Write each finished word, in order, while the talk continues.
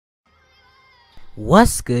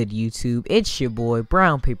What's good, YouTube? It's your boy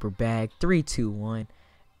Brown Paper Bag 321,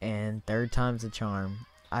 and third time's a charm.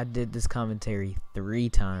 I did this commentary three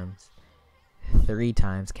times,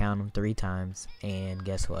 count them, 3 times, and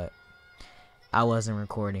guess what? I wasn't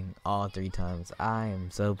recording all 3 times. I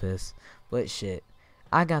am so pissed, but shit,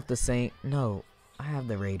 I got the no, I have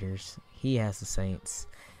the Raiders. He has the Saints.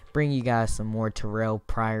 Bring you guys some more Terrelle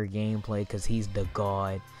prior gameplay because he's the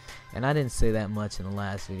GAWD. And I didn't say that much in the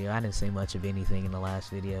last video. I didn't say much of anything in the last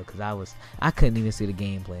video because I couldn't even see the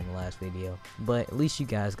gameplay in the last video. But at least you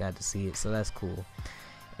guys got to see it, so that's cool.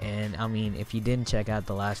 And I mean, if you didn't check out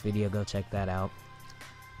the last video, go check that out.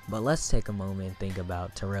 But let's take a moment and think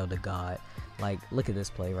about Terrelle the GAWD. Like, look at this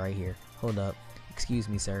play right here. Hold up. Excuse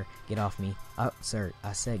me, sir. Get off me. Oh, sir,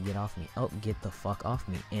 I said get off me. Oh, get the fuck off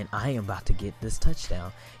me. And I am about to get this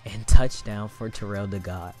touchdown. And touchdown for Terrelle the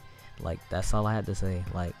GAWD. Like, that's all I had to say.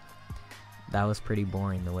 Like, that was pretty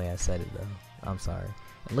boring the way I said it, though. I'm sorry.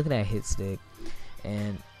 And look at that hit stick.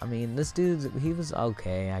 And, I mean, this dude, he was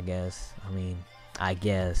okay, I guess. I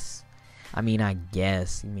guess,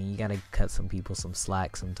 you gotta cut some people some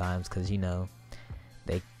slack sometimes because, you know,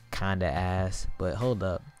 they kind of ass. But hold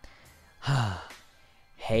up.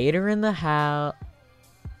 Hater in the house.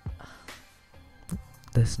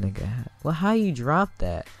 This nigga. Well, how you drop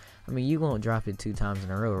that? I mean, you won't drop it 2 times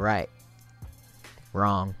in a row, right?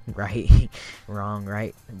 Wrong, right? Wrong,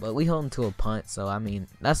 right? But we hold him to a punt, so I mean,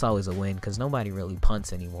 that's always a win because nobody really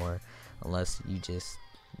punts anymore unless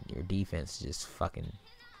your defense just fucking,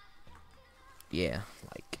 yeah,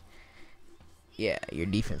 your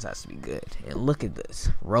defense has to be good. And look at this.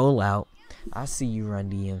 Roll out. I see you, run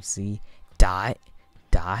DMC. Die.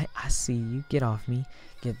 I see you. Get off me.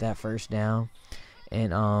 Get that first down.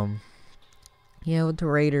 And, yeah, with the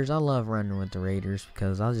Raiders, I love running with the Raiders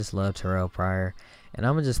because I just love Terrelle Pryor. And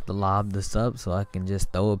I'm going to just lob this up so I can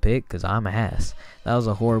just throw a pick because I'm an ass. That was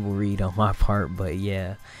a horrible read on my part, but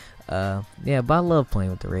yeah. Yeah, but I love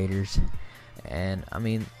playing with the Raiders. And, I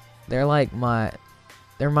mean, they're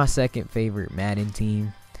my second favorite Madden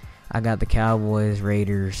team. I got the Cowboys,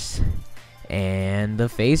 Raiders, and the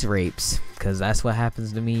face rapes because that's what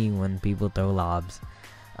happens to me when people throw lobs.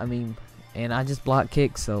 I mean, and I just block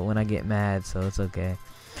kicks so when I get mad, so it's okay.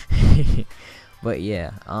 But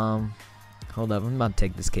yeah, hold up, I'm about to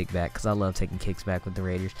take this kick back because I love taking kicks back with the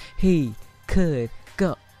Raiders. He could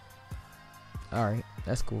go. Alright,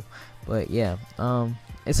 that's cool. But yeah,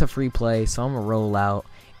 it's a free play, so I'm gonna roll out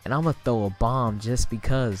and I'm gonna throw a bomb just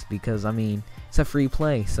because I mean, it's a free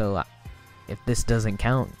play, so if this doesn't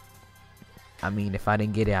count, I mean, if I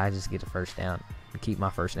didn't get it, I just get the first down and keep my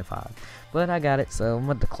 1st and 5. But I got it, so I'm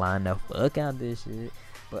gonna decline the fuck out this shit.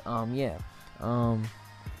 But yeah,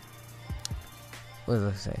 what did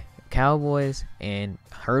I say? Cowboys and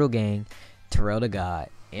Hurdle Gang, Terrelle the GAWD,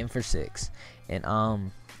 in for 6.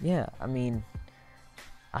 And yeah, I mean,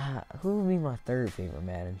 who would be my 3rd favorite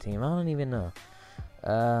Madden team? I don't even know.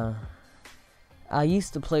 I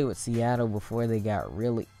used to play with Seattle before they got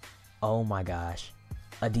really. Oh my gosh,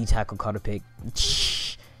 a D tackle caught a pick.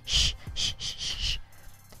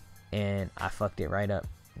 And I fucked it right up.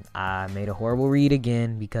 I made a horrible read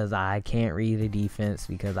again because I can't read the defense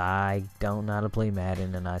because I don't know how to play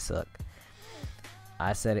Madden and I suck.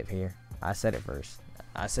 I said it here. I said it first.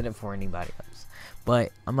 I said it before anybody else.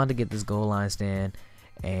 But I'm about to get this goal line stand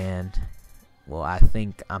and, well,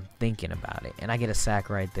 I'm thinking about it. And I get a sack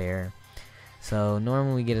right there. So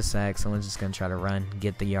normally we get a sack, someone's just going to try to run,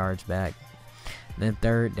 get the yards back. And then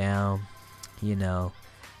 3rd down, you know,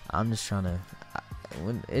 I'm just trying to,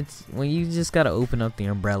 when you just got to open up the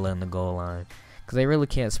umbrella in the goal line. Because they really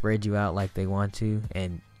can't spread you out like they want to.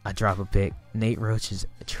 And I drop a pick. Nate Roach is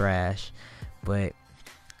trash. But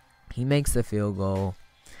he makes the field goal.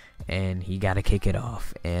 And he got to kick it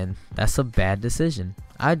off. And that's a bad decision.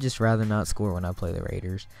 I'd just rather not score when I play the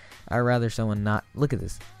Raiders. I'd rather someone not. Look at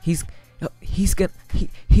this. He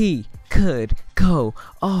could go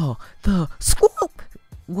all the swoop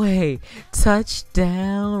way.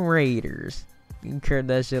 Touchdown Raiders. You curved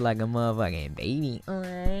that shit like a motherfucking baby.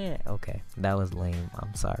 Okay, that was lame.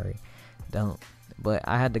 I'm sorry. But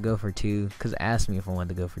I had to go for 2 because it asked me if I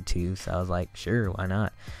wanted to go for 2. So I was like, sure, why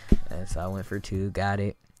not? And so I went for 2, got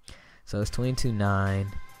it. So it's 22-9.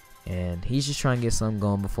 And he's just trying to get something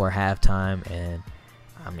going before halftime. And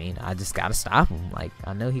I mean, I just gotta stop him. Like,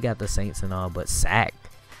 I know he got the Saints and all, but sack.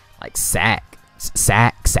 Like, sack. I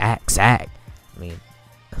mean,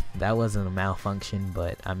 that wasn't a malfunction,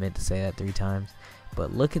 but I meant to say that 3 times.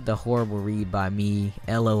 But look at the horrible read by me.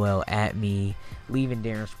 LOL at me. Leaving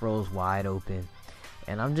Darren Sproles wide open.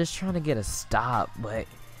 And I'm just trying to get a stop, but,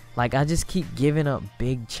 like, I just keep giving up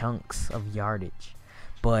big chunks of yardage.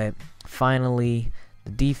 But finally,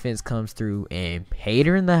 the defense comes through, and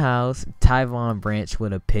Hater in the house, Tyvon Branch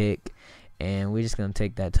with a pick, and we're just going to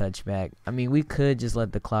take that touchback. I mean, we could just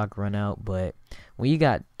let the clock run out, but when you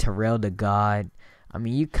got Terrelle the GAWD, I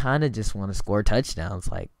mean, you kind of just want to score touchdowns.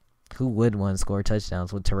 Like, who would want to score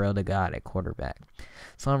touchdowns with Terrelle the GAWD at quarterback?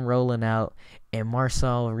 So I'm rolling out, and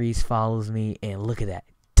Marcel Reese follows me, and look at that.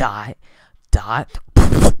 Dot.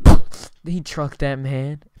 He trucked that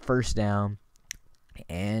man. First down.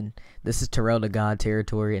 And this is Terrelle the GAWD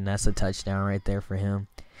territory, and that's a touchdown right there for him.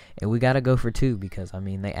 And we got to go for 2 because, I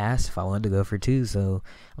mean, they asked if I wanted to go for 2, so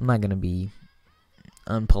I'm not going to be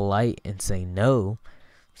unpolite and say no.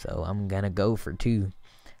 So I'm going to go for 2.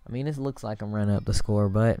 I mean, this looks like I'm running up the score,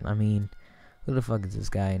 but, I mean, who the fuck is this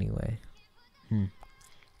guy anyway?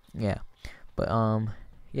 Yeah. But,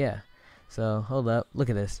 yeah. So, hold up. Look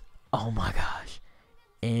at this. Oh, my gosh.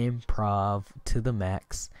 Improv to the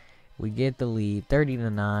max. We get the lead,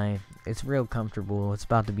 30-9. It's real comfortable. It's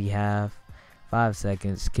about to be half. 5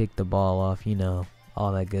 seconds. Kick the ball off, you know,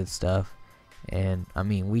 all that good stuff. And, I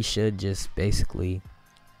mean, we should just basically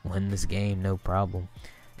win this game, no problem.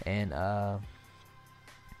 And,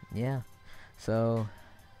 yeah. So,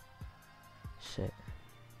 shit.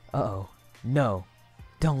 Uh-oh. No.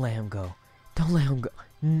 Don't let him go. Don't let him go.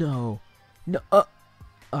 No. No.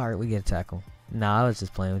 Alright, we get a tackle. Nah, I was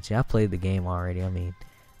just playing with you. I played the game already. I mean,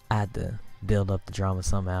 I had to build up the drama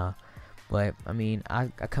somehow. But, I mean, I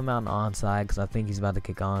come out on onside because I think he's about to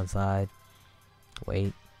kick onside.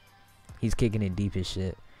 Wait. He's kicking it deep as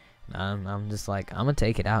shit. I'm just like, I'm going to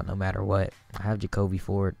take it out no matter what. I have Jacoby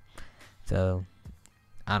Ford. So,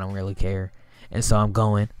 I don't really care. And so I'm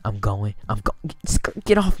going.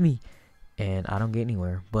 Get off me. And I don't get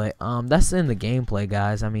anywhere. But that's in the gameplay,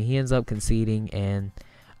 guys. I mean, he ends up conceding. And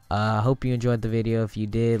I hope you enjoyed the video. If you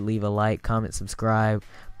did, leave a like, comment, subscribe.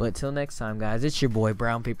 But till next time, guys, it's your boy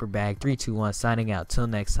Brown Paper Bag 321 signing out. Till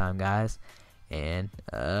next time, guys. And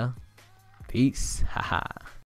peace. Haha.